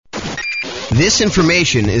This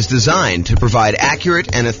information is designed to provide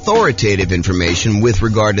accurate and authoritative information with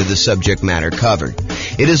regard to the subject matter covered.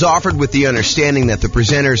 It is offered with the understanding that the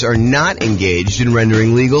presenters are not engaged in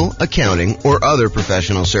rendering legal, accounting, or other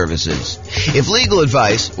professional services. If legal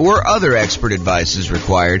advice or other expert advice is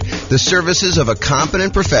required, the services of a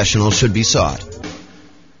competent professional should be sought.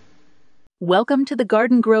 Welcome to the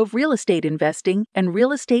Garden Grove Real Estate Investing and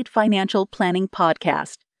Real Estate Financial Planning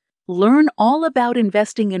Podcast. Learn all about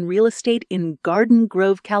investing in real estate in Garden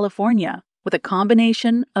Grove, California, with a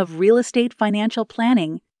combination of real estate financial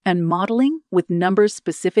planning and modeling with numbers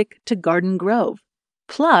specific to Garden Grove.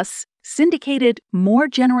 Plus, syndicated, more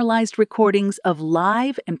generalized recordings of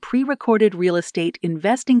live and pre-recorded real estate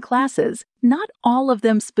investing classes, not all of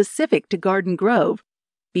them specific to Garden Grove.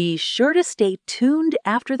 Be sure to stay tuned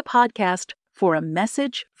after the podcast for a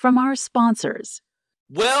message from our sponsors.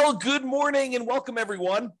 Well, good morning and welcome,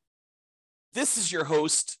 everyone. This is your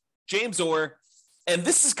host, James Orr, and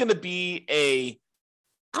this is going to be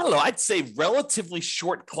I'd say relatively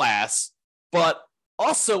short class, but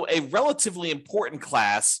also a relatively important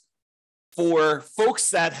class for folks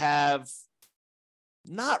that have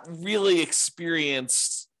not really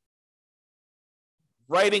experienced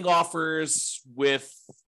writing offers with,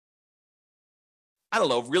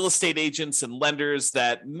 real estate agents and lenders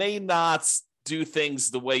that may not do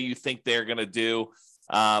things the way you think they're going to do.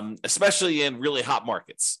 Especially in really hot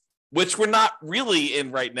markets, which we're not really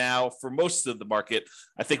in right now for most of the market.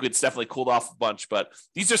 I think it's definitely cooled off a bunch, but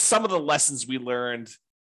these are some of the lessons we learned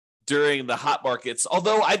during the hot markets.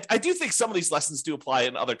 Although I do think some of these lessons do apply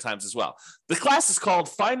in other times as well. The class is called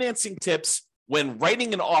Financing Tips When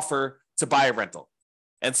Writing an Offer to Buy a Rental.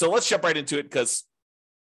 And so let's jump right into it because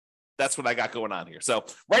that's what I got going on here. So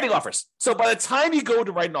writing offers. So by the time you go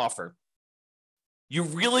to write an offer, you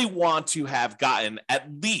really want to have gotten at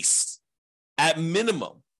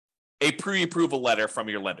minimum, a pre-approval letter from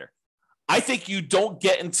your lender. I think you don't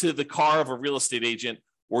get into the car of a real estate agent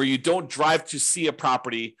or you don't drive to see a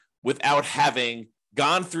property without having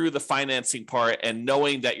gone through the financing part and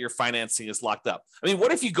knowing that your financing is locked up. I mean,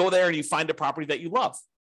 what if you go there and you find a property that you love?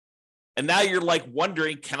 And now you're like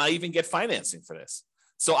wondering, can I even get financing for this?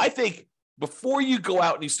 So I think before you go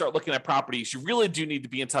out and you start looking at properties, you really do need to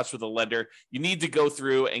be in touch with a lender. You need to go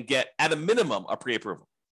through and get, at a minimum, a pre-approval.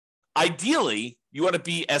 Ideally, you want to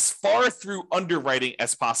be as far through underwriting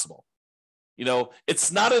as possible.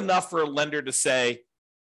 It's not enough for a lender to say,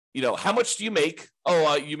 how much do you make?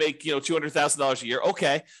 Oh, you make, $200,000 a year.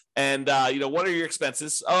 Okay. And, what are your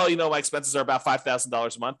expenses? Oh, my expenses are about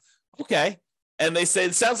 $5,000 a month. Okay. And they say,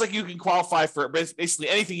 it sounds like you can qualify for basically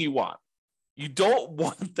anything you want. You don't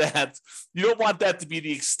want that. You don't want that to be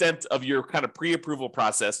the extent of your kind of pre-approval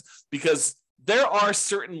process, because there are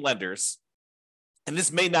certain lenders, and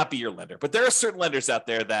this may not be your lender, but there are certain lenders out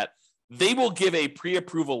there that they will give a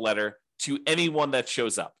pre-approval letter to anyone that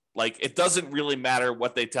shows up. Like, it doesn't really matter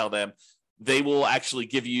what they tell them. They will actually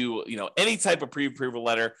give you, any type of pre-approval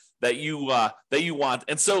letter that you want.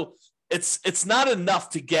 And so it's not enough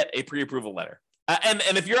to get a pre-approval letter. And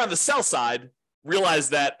if you're on the sell side, realize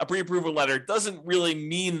that a pre-approval letter doesn't really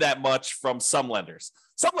mean that much from some lenders.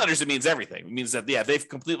 Some lenders, it means everything. It means that, they've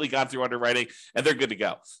completely gone through underwriting and they're good to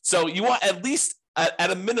go. So you want at least at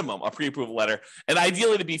a minimum a pre-approval letter, and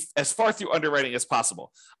ideally to be as far through underwriting as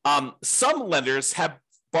possible. Some lenders have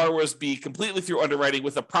borrowers be completely through underwriting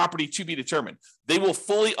with a property to be determined. They will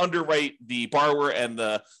fully underwrite the borrower and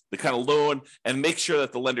the kind of loan and make sure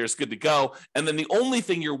that the lender is good to go. And then the only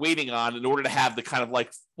thing you're waiting on in order to have the kind of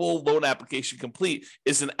like full loan application complete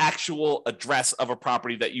is an actual address of a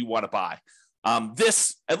property that you want to buy.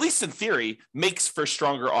 This, at least in theory, makes for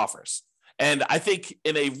stronger offers. And I think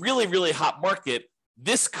in a really, really hot market,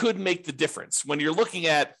 this could make the difference when you're looking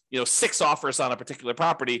at, 6 offers on a particular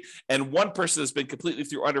property and one person has been completely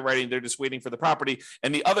through underwriting. They're just waiting for the property.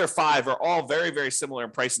 And the other 5 are all very, very similar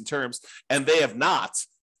in price and terms, and they have not.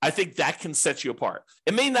 I think that can set you apart.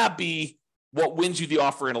 It may not be what wins you the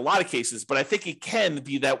offer in a lot of cases, but I think it can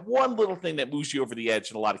be that one little thing that moves you over the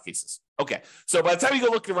edge in a lot of cases. Okay. So by the time you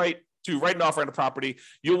go look to write an offer on a property,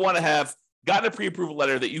 you'll want to have gotten a pre-approval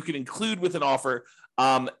letter that you can include with an offer.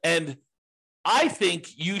 And I think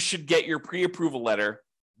you should get your pre-approval letter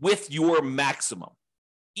with your maximum,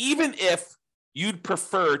 even if you'd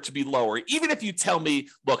prefer to be lower. Even if you tell me,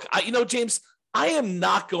 look, James, I am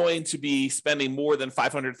not going to be spending more than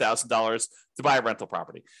 $500,000 to buy a rental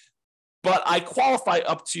property, but I qualify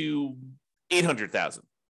up to $800,000.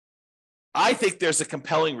 I think there's a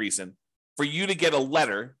compelling reason for you to get a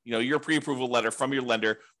letter, your pre-approval letter from your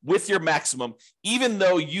lender with your maximum, even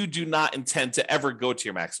though you do not intend to ever go to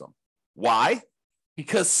your maximum. Why?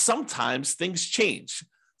 Because sometimes things change.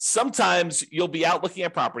 Sometimes you'll be out looking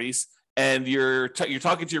at properties and you're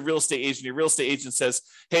talking to your real estate agent. Your real estate agent says,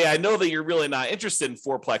 hey, I know that you're really not interested in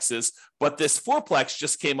fourplexes, but this fourplex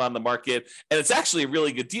just came on the market and it's actually a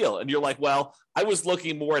really good deal. And you're like, well, I was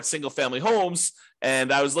looking more at single family homes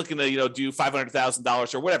and I was looking to, do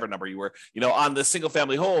 $500,000 or whatever number you were, on the single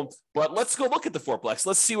family home, but let's go look at the fourplex.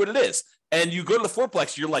 Let's see what it is. And you go to the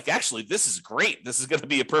fourplex, you're like, actually, this is great. This is going to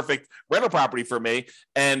be a perfect rental property for me.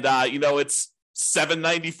 And, it's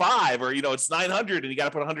 $795 or, it's $900 and you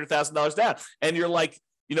got to put $100,000 down. And you're like,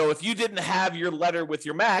 if you didn't have your letter with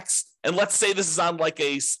your max, and let's say this is on like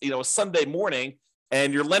a Sunday morning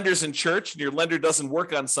and your lender's in church and your lender doesn't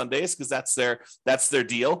work on Sundays because that's their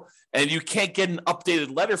deal. And you can't get an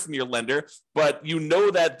updated letter from your lender, but you know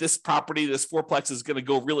that this property, this fourplex is going to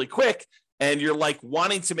go really quick. And you're like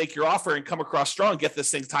wanting to make your offer and come across strong, get this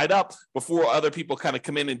thing tied up before other people kind of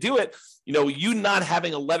come in and do it. You not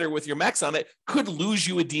having a letter with your max on it could lose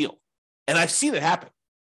you a deal. And I've seen it happen.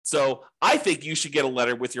 So I think you should get a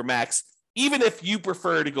letter with your max, even if you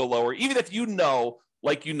prefer to go lower, even if you know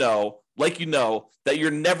that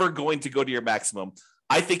you're never going to go to your maximum.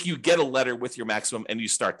 I think you get a letter with your maximum and you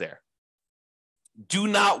start there. Do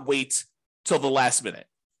not wait till the last minute.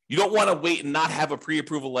 You don't want to wait and not have a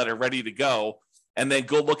pre-approval letter ready to go and then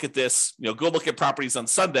go look at this, go look at properties on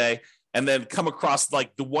Sunday and then come across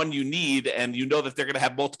like the one you need. And you know that they're going to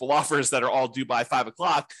have multiple offers that are all due by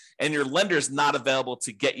 5:00 and your lender's not available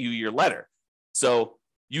to get you your letter. So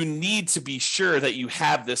you need to be sure that you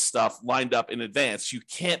have this stuff lined up in advance. You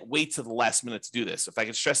can't wait till the last minute to do this. If I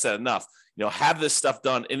can stress that enough, have this stuff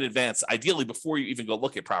done in advance, ideally before you even go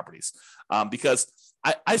look at properties. Because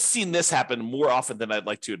I've seen this happen more often than I'd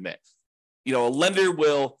like to admit. A lender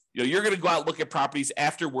will, you're going to go out and look at properties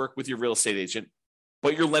after work with your real estate agent,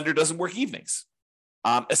 but your lender doesn't work evenings.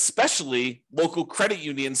 Especially local credit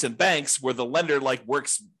unions and banks where the lender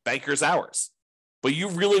works bankers' hours, but you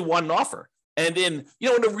really want an offer. And in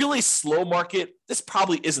a really slow market, this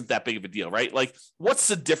probably isn't that big of a deal, right? Like, what's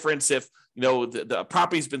the difference if, the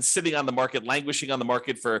property's been sitting on the market, languishing on the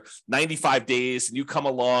market for 95 days, and you come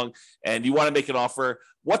along and you want to make an offer?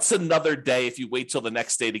 What's another day if you wait till the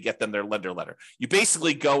next day to get them their lender letter? You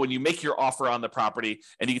basically go and you make your offer on the property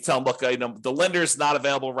and you can tell them, look, the lender is not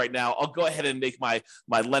available right now. I'll go ahead and make my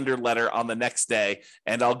lender letter on the next day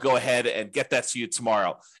and I'll go ahead and get that to you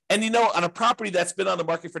tomorrow. And, on a property that's been on the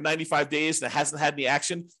market for 95 days and hasn't had any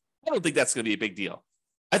action, I don't think that's going to be a big deal.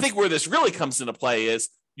 I think where this really comes into play is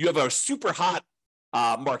you have a super hot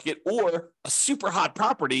market or a super hot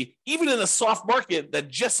property, even in a soft market that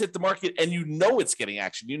just hit the market and it's getting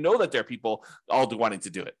action. That there are people all wanting to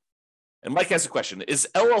do it. And Mike has a question. Is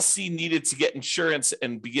LLC needed to get insurance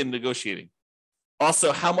and begin negotiating?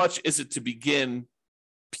 Also, how much is it to begin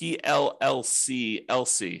PLLC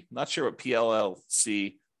LC? Not sure what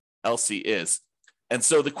PLLC LC is. And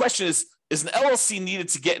so the question is an LLC needed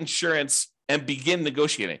to get insurance and begin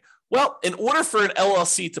negotiating? Well, in order for an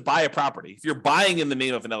LLC to buy a property, if you're buying in the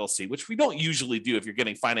name of an LLC, which we don't usually do if you're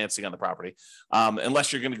getting financing on the property,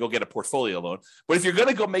 unless you're going to go get a portfolio loan. But if you're going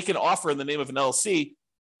to go make an offer in the name of an LLC,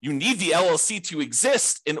 you need the LLC to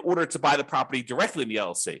exist in order to buy the property directly in the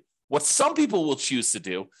LLC. What some people will choose to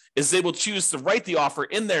do is they will choose to write the offer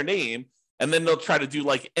in their name, and then they'll try to do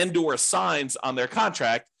like and/or signs on their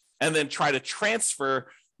contract, and then try to transfer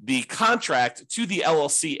the contract to the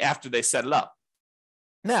LLC after they set it up.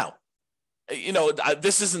 Now,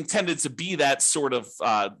 this is intended to be that sort of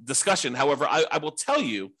discussion. However, I will tell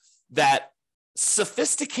you that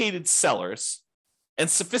sophisticated sellers and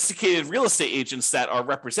sophisticated real estate agents that are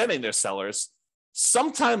representing their sellers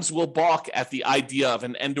sometimes will balk at the idea of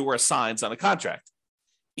an and/or signs on a contract.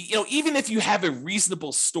 Even if you have a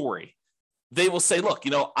reasonable story, they will say, look,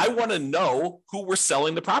 I want to know who we're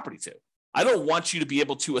selling the property to. I don't want you to be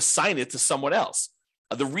able to assign it to someone else.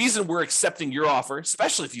 The reason we're accepting your offer,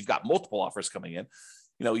 especially if you've got multiple offers coming in,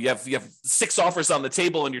 you have 6 offers on the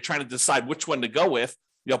table and you're trying to decide which one to go with.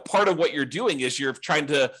 Part of what you're doing is you're trying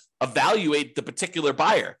to evaluate the particular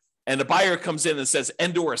buyer. And the buyer comes in and says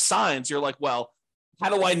and/or signs. You're like, well, how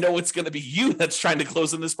do I know it's going to be you that's trying to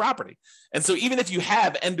close on this property? And so even if you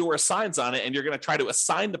have and/or signs on it and you're going to try to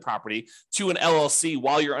assign the property to an LLC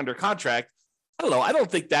while you're under contract, I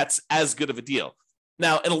don't think that's as good of a deal.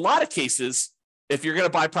 Now, in a lot of cases, if you're going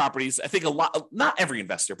to buy properties, I think not every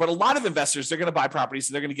investor, but a lot of investors, they're going to buy properties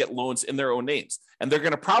and they're going to get loans in their own names. And they're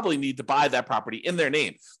going to probably need to buy that property in their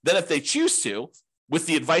name. Then if they choose to, with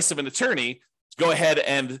the advice of an attorney, go ahead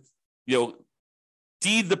and,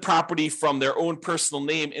 deed the property from their own personal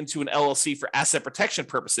name into an LLC for asset protection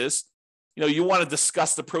purposes. you want to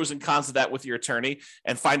discuss the pros and cons of that with your attorney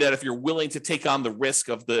and find out if you're willing to take on the risk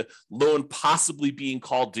of the loan possibly being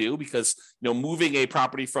called due, because, moving a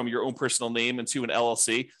property from your own personal name into an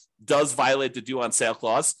LLC does violate the due on sale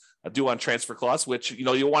clause, a due on transfer clause, which,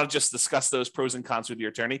 you'll want to just discuss those pros and cons with your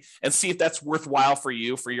attorney and see if that's worthwhile for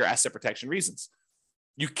you for your asset protection reasons.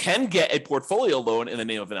 You can get a portfolio loan in the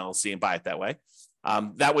name of an LLC and buy it that way.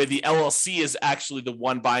 That way, the LLC is actually the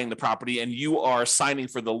one buying the property, and you are signing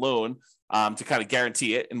for the loan to kind of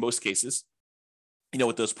guarantee it in most cases,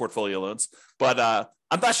 with those portfolio loans. But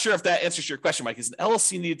I'm not sure if that answers your question, Mike. Is an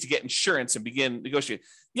LLC needed to get insurance and begin negotiating?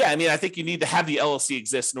 Yeah, I think you need to have the LLC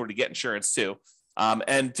exist in order to get insurance too.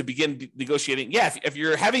 And to begin negotiating. Yeah, if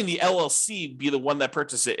you're having the LLC be the one that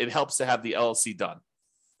purchases it, it helps to have the LLC done.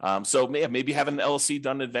 So maybe having an LLC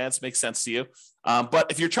done in advance makes sense to you.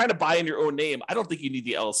 But if you're trying to buy in your own name, I don't think you need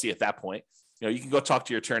the LLC at that point. You can go talk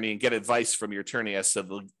to your attorney and get advice from your attorney as to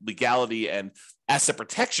the legality and asset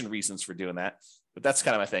protection reasons for doing that. But that's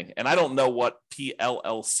kind of my thing. And I don't know what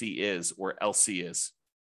PLLC is or LC is.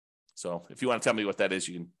 So if you want to tell me what that is,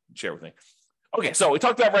 you can share with me. Okay, so we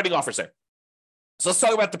talked about writing offers there. So let's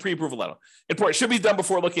talk about the pre-approval letter. Important. Should be done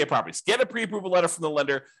before looking at properties. Get a pre-approval letter from the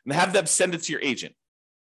lender and have them send it to your agent.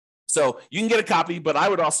 So you can get a copy, but I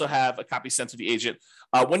would also have a copy sent to the agent.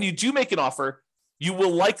 When you do make an offer, you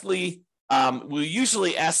will likely, we'll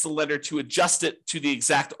usually ask the lender to adjust it to the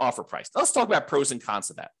exact offer price. Now, let's talk about pros and cons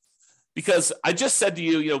of that. Because I just said to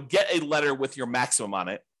you, get a letter with your maximum on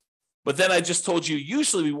it. But then I just told you,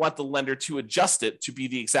 usually we want the lender to adjust it to be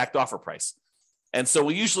the exact offer price. And so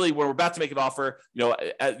we usually, when we're about to make an offer,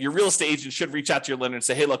 your real estate agent should reach out to your lender and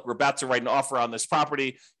say, hey, look, we're about to write an offer on this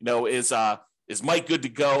property. Is Mike good to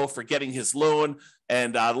go for getting his loan?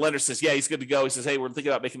 And the lender says, yeah, he's good to go. He says, hey, we're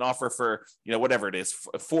thinking about making an offer for, whatever it is,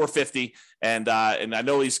 $450. And I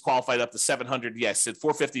know he's qualified up to $700. Yes, at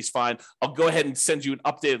 $450 is fine. I'll go ahead and send you an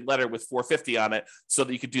updated letter with $450 on it so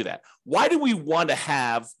that you could do that. Why do we want to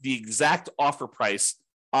have the exact offer price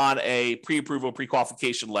on a pre-approval,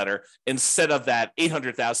 pre-qualification letter instead of that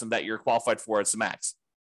 $800,000 that you're qualified for as the max?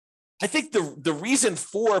 I think the reason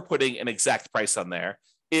for putting an exact price on there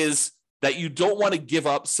is that you don't want to give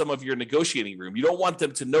up some of your negotiating room. You don't want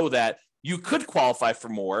them to know that you could qualify for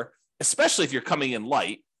more, especially if you're coming in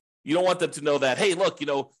light. You don't want them to know that, hey, look,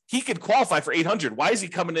 he could qualify for $800. Why is he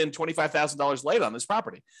coming in $25,000 late on this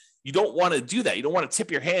property? You don't want to do that. You don't want to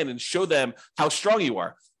tip your hand and show them how strong you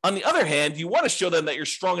are. On the other hand, you want to show them that you're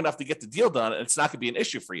strong enough to get the deal done, and it's not going to be an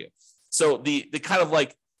issue for you. So the kind of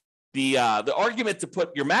like the argument to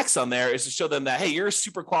put your max on there is to show them that, hey, you're a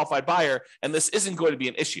super qualified buyer, and this isn't going to be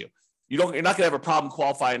an issue. You're not going to have a problem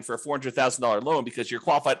qualifying for a $400,000 loan because you're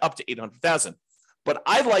qualified up to $800,000. But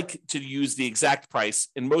I like to use the exact price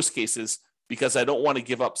in most cases because I don't want to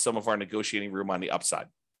give up some of our negotiating room on the upside.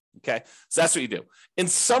 Okay, so that's what you do. In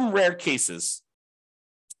some rare cases,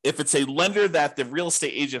 if it's a lender that the real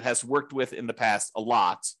estate agent has worked with in the past a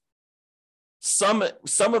lot, some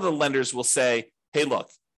of the lenders will say, hey, look,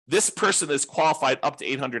 this person is qualified up to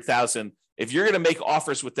 $800,000. If you're going to make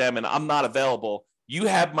offers with them and I'm not available, you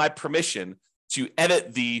have my permission to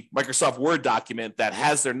edit the Microsoft Word document that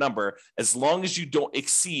has their number as long as you don't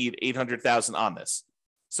exceed $800,000 on this.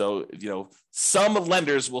 So, some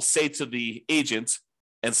lenders will say to the agent,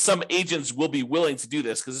 and some agents will be willing to do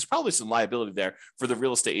this because there's probably some liability there for the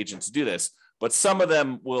real estate agent to do this. But some of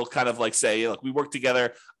them will kind of like say, look, we work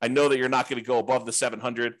together. I know that you're not going to go above the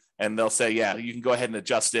 700. And they'll say, yeah, you can go ahead and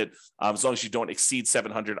adjust it as long as you don't exceed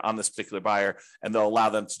 700 on this particular buyer. And they'll allow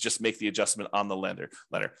them to just make the adjustment on the letter.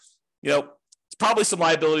 It's probably some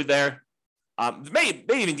liability there. May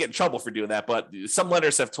even get in trouble for doing that. But some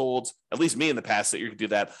lenders have told, at least me in the past, that you can do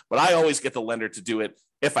that. But I always get the lender to do it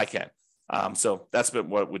if I can. So that's been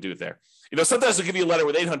what we do there. Sometimes they'll give you a letter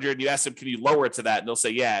with 800 and you ask them, can you lower it to that? And they'll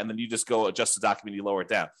say, yeah. And then you just go adjust the document, you lower it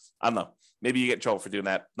down. I don't know. Maybe you get in trouble for doing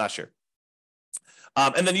that. Not sure.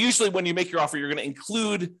 And then usually when you make your offer, you're going to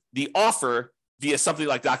include the offer via something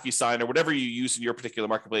like DocuSign or whatever you use in your particular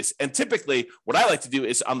marketplace. And typically what I like to do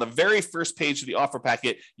is on the very first page of the offer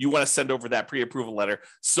packet, you want to send over that pre-approval letter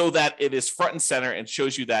so that it is front and center and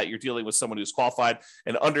shows you that you're dealing with someone who's qualified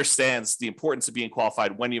and understands the importance of being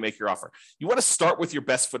qualified when you make your offer. You want to start with your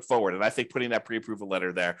best foot forward. And I think putting that pre-approval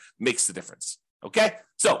letter there makes the difference. Okay.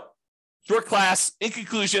 So short class, in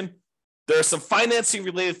conclusion, there are some financing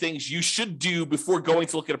related things you should do before going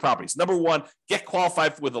to look at properties. Number one, get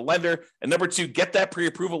qualified with a lender. And number two, get that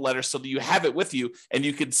pre-approval letter so that you have it with you and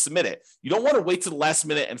you can submit it. You don't want to wait to the last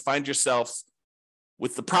minute and find yourselves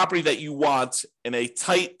with the property that you want in a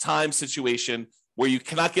tight time situation where you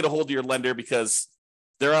cannot get a hold of your lender because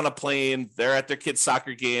they're on a plane, they're at their kid's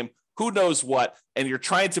soccer game, who knows what, and you're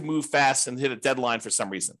trying to move fast and hit a deadline for some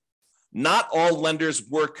reason. Not all lenders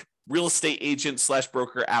work real estate agent /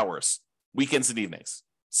 broker hours, weekends and evenings.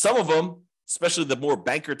 Some of them, especially the more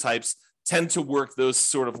banker types, tend to work those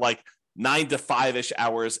sort of like 9 to 5-ish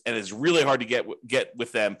hours, and it's really hard to get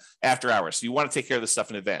with them after hours. So you want to take care of this stuff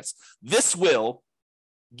in advance. This will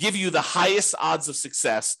give you the highest odds of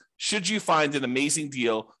success should you find an amazing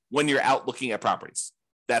deal when you're out looking at properties.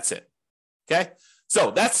 That's it. Okay?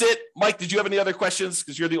 So that's it. Mike, did you have any other questions?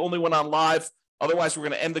 Because you're the only one on live. Otherwise, we're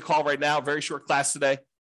going to end the call right now. Very short class today.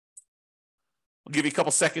 I'll give you a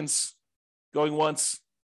couple seconds. Going once.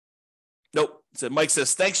 Nope. So Mike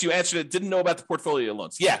says, thanks, you answered it. Didn't know about the portfolio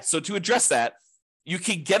loans. Yeah, so to address that, you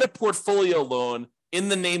can get a portfolio loan in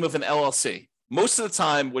the name of an LLC. Most of the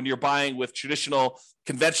time when you're buying with traditional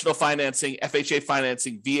conventional financing, FHA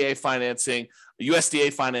financing, VA financing,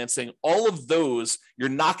 USDA financing, all of those, you're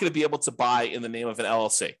not going to be able to buy in the name of an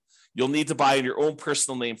LLC. You'll need to buy in your own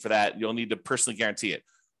personal name for that. You'll need to personally guarantee it.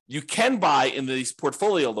 You can buy in these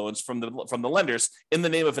portfolio loans from the lenders in the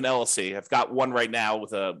name of an LLC. I've got one right now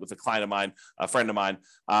with a client of mine, a friend of mine,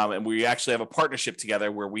 and we actually have a partnership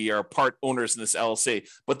together where we are part owners in this LLC.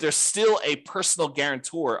 But there's still a personal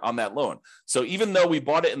guarantor on that loan. So even though we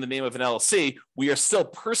bought it in the name of an LLC, we are still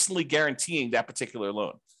personally guaranteeing that particular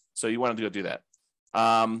loan. So you want to go do that.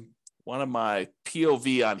 One of my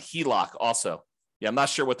POV on HELOC also. Yeah, I'm not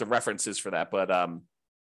sure what the reference is for that, but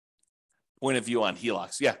point of view on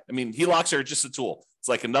HELOCs. Yeah, I mean, HELOCs are just a tool. It's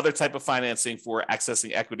like another type of financing for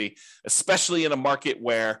accessing equity, especially in a market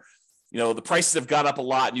where, you know, the prices have gone up a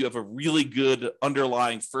lot and you have a really good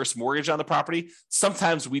underlying first mortgage on the property.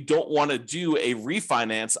 Sometimes we don't want to do a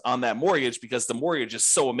refinance on that mortgage because the mortgage is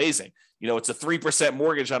so amazing. You know, it's a 3%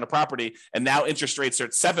 mortgage on a property and now interest rates are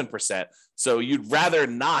at 7%. So you'd rather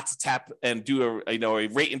not tap and do a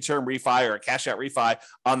rate and term refi or a cash out refi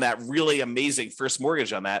on that really amazing first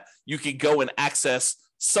mortgage on that. You could go and access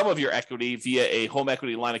some of your equity via a home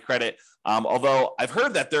equity line of credit. Although I've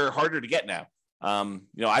heard that they're harder to get now.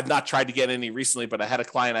 I've not tried to get any recently, but I had a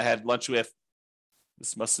client I had lunch with.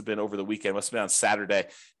 This must have been over the weekend, must have been on Saturday.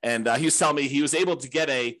 And he was telling me he was able to get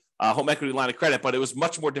a home equity line of credit, but it was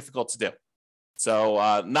much more difficult to do.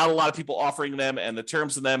 So not a lot of people offering them, and the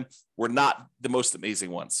terms of them were not the most amazing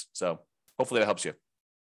ones. So hopefully that helps you.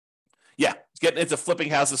 Yeah, getting into flipping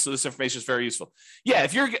houses, so this information is very useful. Yeah,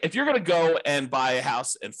 if you're going to go and buy a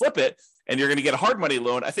house and flip it, and you're going to get a hard money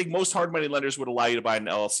loan, I think most hard money lenders would allow you to buy an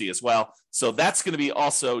LLC as well. So that's going to be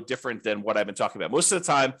also different than what I've been talking about. Most of the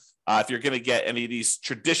time, if you're going to get any of these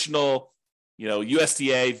traditional,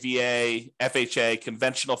 USDA, VA, FHA,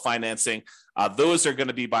 conventional financing, those are going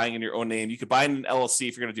to be buying in your own name. You could buy in an LLC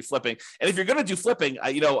if you're going to do flipping. And if you're going to do flipping,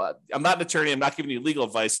 I'm not an attorney. I'm not giving you legal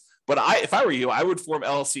advice, but if I were you, I would form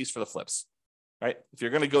LLCs for the flips. Right? If you're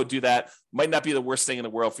going to go do that, might not be the worst thing in the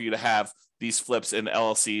world for you to have these flips in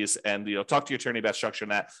LLCs and, talk to your attorney about structuring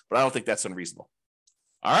that, but I don't think that's unreasonable.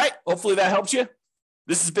 All right. Hopefully that helps you.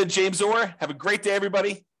 This has been James Orr. Have a great day,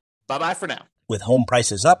 everybody. Bye-bye for now. With home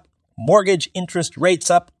prices up, mortgage interest rates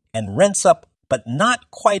up, and rents up, but not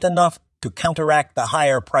quite enough to counteract the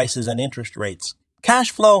higher prices and interest rates, cash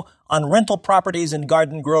flow on rental properties in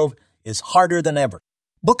Garden Grove is harder than ever.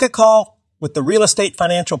 Book a call with the Real Estate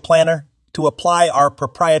Financial Planner to apply our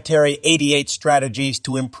proprietary 88 strategies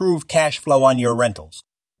to improve cash flow on your rentals.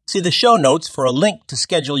 See the show notes for a link to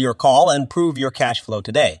schedule your call and prove your cash flow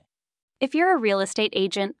today. If you're a real estate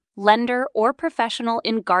agent, lender, or professional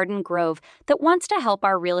in Garden Grove that wants to help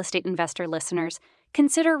our real estate investor listeners,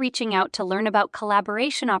 consider reaching out to learn about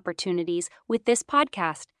collaboration opportunities with this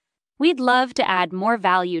podcast. We'd love to add more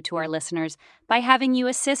value to our listeners by having you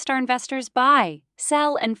assist our investors buy,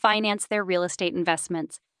 sell, and finance their real estate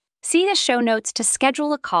investments. See the show notes to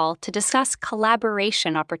schedule a call to discuss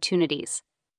collaboration opportunities.